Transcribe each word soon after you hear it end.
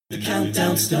The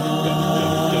countdown starts.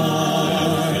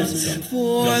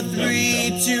 4,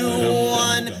 3, 2,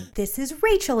 1. This is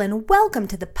Rachel, and welcome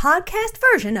to the podcast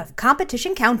version of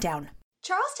Competition Countdown.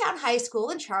 Charlestown High School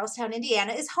in Charlestown,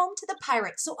 Indiana is home to the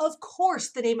Pirates, so of course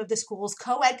the name of the school's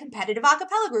co-ed competitive a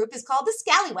cappella group is called the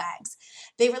Scallywags.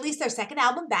 They released their second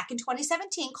album back in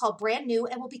 2017 called Brand New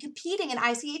and will be competing in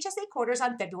ICHSA quarters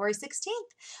on February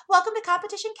 16th. Welcome to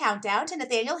Competition Countdown to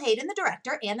Nathaniel Hayden, the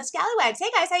director, and the Scallywags.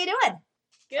 Hey guys, how you doing?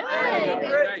 Good.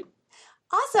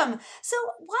 Awesome. So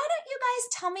why don't you guys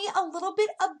tell me a little bit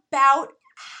about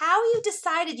how you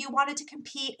decided you wanted to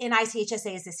compete in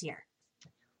ICHSAs this year?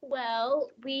 Well,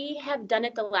 we have done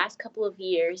it the last couple of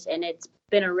years, and it's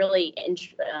been a really,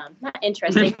 not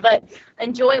interesting, but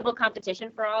enjoyable competition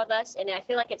for all of us. And I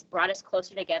feel like it's brought us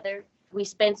closer together. We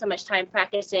spend so much time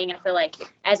practicing. I feel like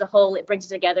as a whole, it brings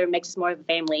us together, makes us more of a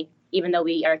family, even though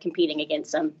we are competing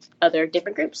against some other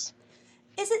different groups.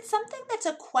 Is it something that's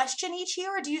a question each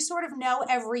year, or do you sort of know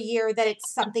every year that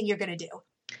it's something you're going to do?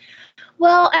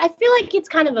 Well, I feel like it's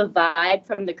kind of a vibe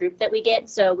from the group that we get.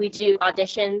 So we do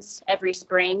auditions every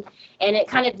spring, and it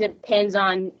kind of depends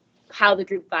on how the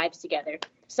group vibes together.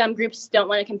 Some groups don't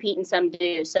want to compete and some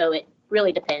do, so it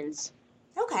really depends.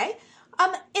 Okay.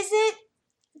 Is it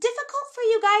difficult for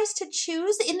you guys to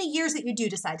choose in the years that you do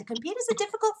decide to compete? Is it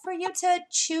difficult for you to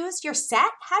choose your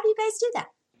set? How do you guys do that?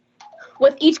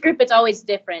 With each group, it's always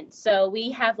different. So we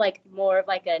have like more of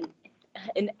like an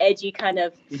edgy kind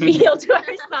of feel to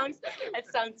our songs.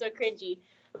 That sounds so cringy.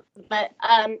 But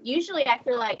usually I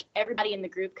feel like everybody in the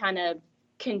group kind of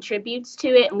contributes to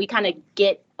it, and we kind of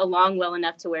get along well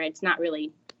enough to where it's not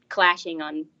really clashing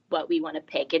on what we want to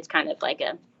pick. It's kind of like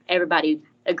everybody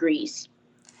agrees.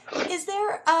 Is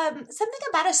there something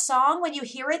about a song when you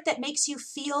hear it that makes you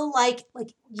feel like,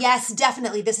 yes,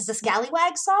 definitely this is a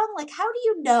Scallywag song? Like, how do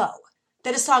you know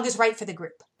that a song is right for the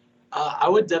group? I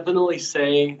would definitely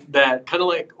say that, kind of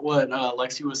like what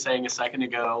Lexi was saying a second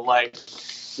ago, like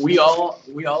we all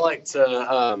like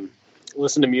to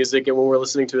listen to music, and when we're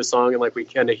listening to a song and like we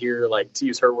kind of hear, like, to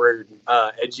use her word,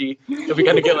 edgy, if we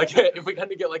kind of get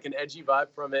like an edgy vibe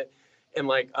from it, and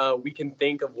like we can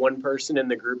think of one person in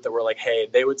the group that we're like, hey,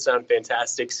 they would sound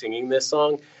fantastic singing this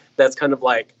song. That's kind of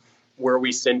like where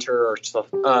we center our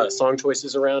song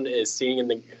choices around, is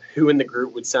seeing who in the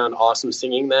group would sound awesome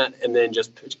singing that, and then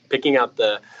just picking out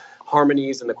the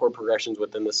harmonies and the chord progressions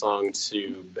within the song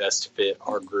to best fit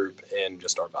our group and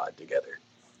just our vibe together.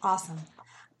 Awesome.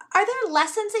 Are there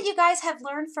lessons that you guys have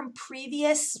learned from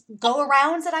previous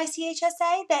go-arounds at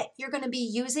ICHSA that you're going to be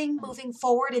using moving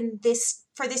forward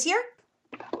for this year?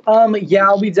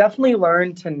 Yeah, we definitely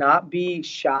learned to not be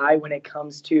shy when it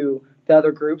comes to the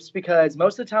other groups, because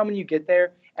most of the time when you get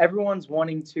there, everyone's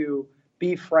wanting to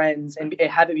be friends, and it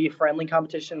had to be a friendly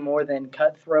competition more than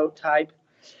cutthroat type.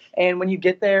 And when you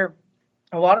get there,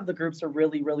 a lot of the groups are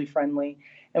really, really friendly.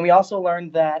 And we also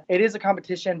learned that it is a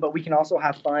competition, but we can also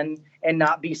have fun and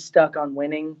not be stuck on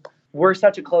winning. We're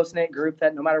such a close-knit group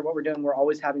that no matter what we're doing, we're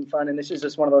always having fun. And this is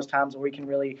just one of those times where we can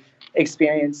really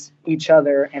experience each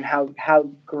other and how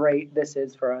great this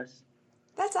is for us.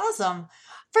 That's awesome.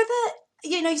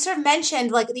 You sort of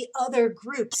mentioned like the other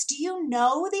groups. Do you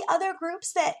know the other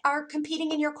groups that are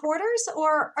competing in your quarters,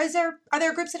 or are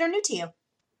there groups that are new to you?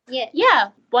 Yeah.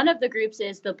 One of the groups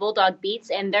is the Bulldog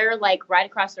Beats, and they're like right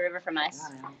across the river from us.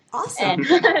 Awesome.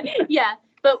 And, yeah,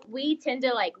 but we tend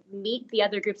to like meet the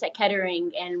other groups at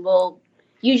Kettering, and we'll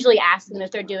usually ask them if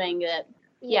they're doing it.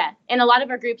 Yeah, and a lot of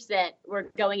our groups that we're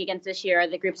going against this year are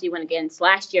the groups we went against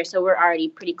last year, so we're already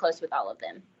pretty close with all of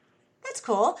them. That's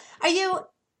cool. Are you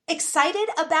excited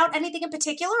about anything in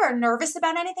particular, or nervous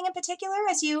about anything in particular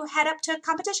as you head up to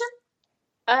competition?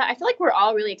 I feel like we're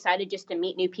all really excited just to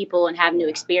meet new people and have new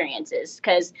experiences,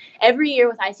 because every year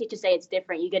with ICHSA it's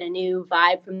different. You get a new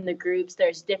vibe from the groups.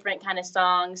 There's different kind of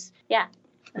songs. Yeah.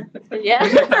 Yeah.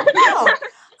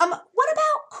 What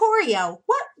about choreo?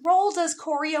 What role does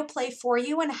choreo play for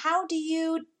you, and how do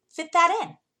you fit that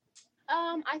in?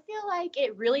 I feel like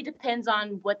it really depends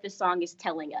on what the song is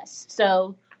telling us.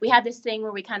 So we have this thing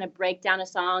where we kind of break down a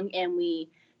song and we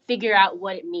figure out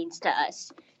what it means to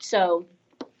us. So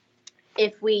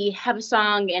if we have a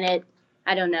song and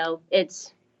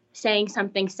it's saying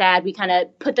something sad, we kind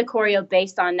of put the choreo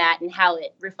based on that and how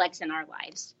it reflects in our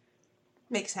lives.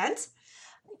 Makes sense.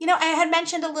 I had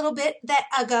mentioned a little bit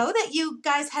ago that you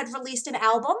guys had released an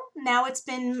album. Now it's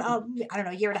been, a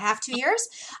year and a half, 2 years.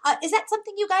 Is that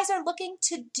something you guys are looking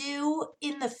to do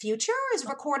in the future? Is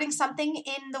recording something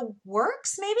in the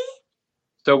works, maybe?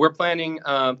 So we're planning,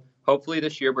 hopefully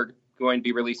this year, we're going to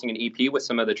be releasing an EP with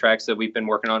some of the tracks that we've been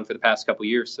working on for the past couple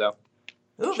years. So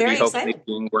very exciting. Hopefully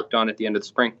being worked on at the end of the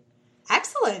spring.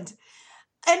 Excellent.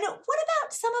 And what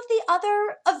about some of the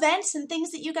other events and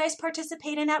things that you guys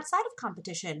participate in outside of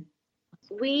competition?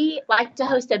 We like to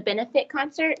host a benefit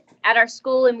concert at our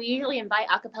school, and we usually invite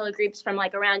a cappella groups from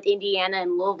like around Indiana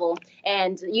and Louisville,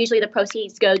 and usually the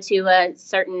proceeds go to a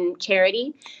certain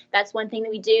charity. That's one thing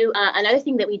that we do. Another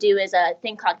thing that we do is a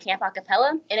thing called Camp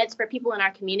Acapella, and it's for people in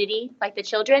our community, like the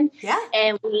children. Yeah.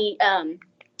 And we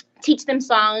teach them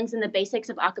songs and the basics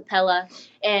of acapella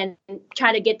and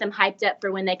try to get them hyped up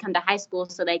for when they come to high school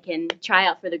so they can try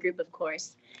out for the group, of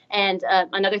course. And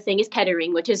another thing is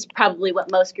kettering, which is probably what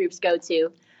most groups go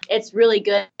to. It's really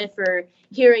good for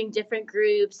hearing different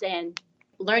groups and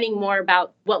learning more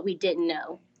about what we didn't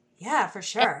know. Yeah, for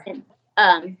sure. And,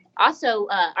 also,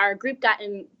 our group got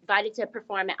invited to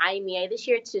perform at IMEA this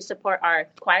year to support our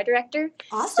choir director.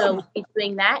 Awesome. So we'll be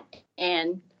doing that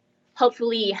and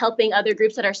hopefully helping other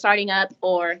groups that are starting up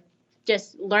or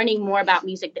just learning more about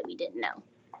music that we didn't know.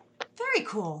 Very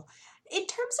cool. In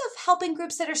terms of helping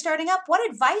groups that are starting up, what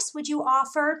advice would you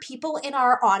offer people in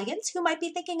our audience who might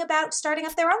be thinking about starting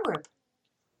up their own group?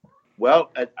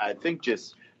 Well, I think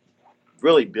just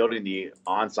really building the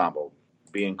ensemble,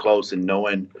 being close and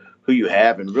knowing who you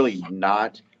have and really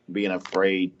not being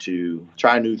afraid to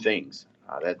try new things.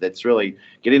 That's really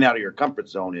getting out of your comfort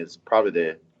zone is probably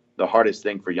the hardest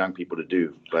thing for young people to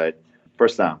do. But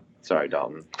first time, sorry,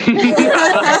 Dalton.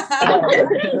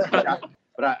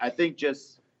 But I think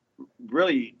just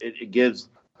really it gives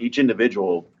each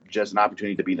individual just an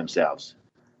opportunity to be themselves.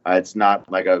 It's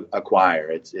not like a choir.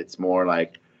 It's more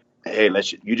like, hey,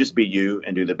 you just be you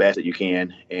and do the best that you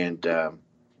can and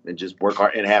just work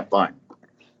hard and have fun.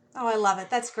 Oh, I love it.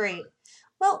 That's great.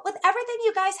 Well, with everything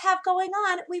you guys have going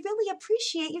on, we really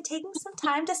appreciate you taking some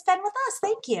time to spend with us.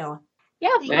 Thank you.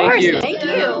 Yeah, of Thank course. you. Thank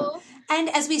you. And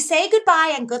as we say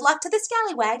goodbye and good luck to the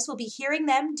Scallywags, we'll be hearing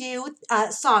them do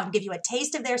a song, give you a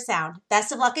taste of their sound.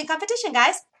 Best of luck in competition,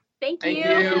 guys. Thank Thank you.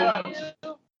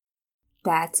 you.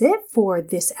 That's it for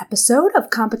this episode of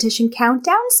Competition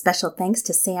Countdown. Special thanks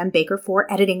to Sam Baker for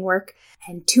editing work.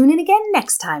 And tune in again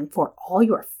next time for all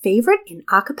your favorite in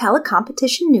a cappella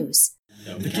competition news.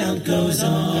 The count goes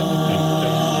on.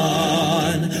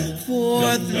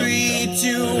 4, 3,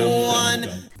 2,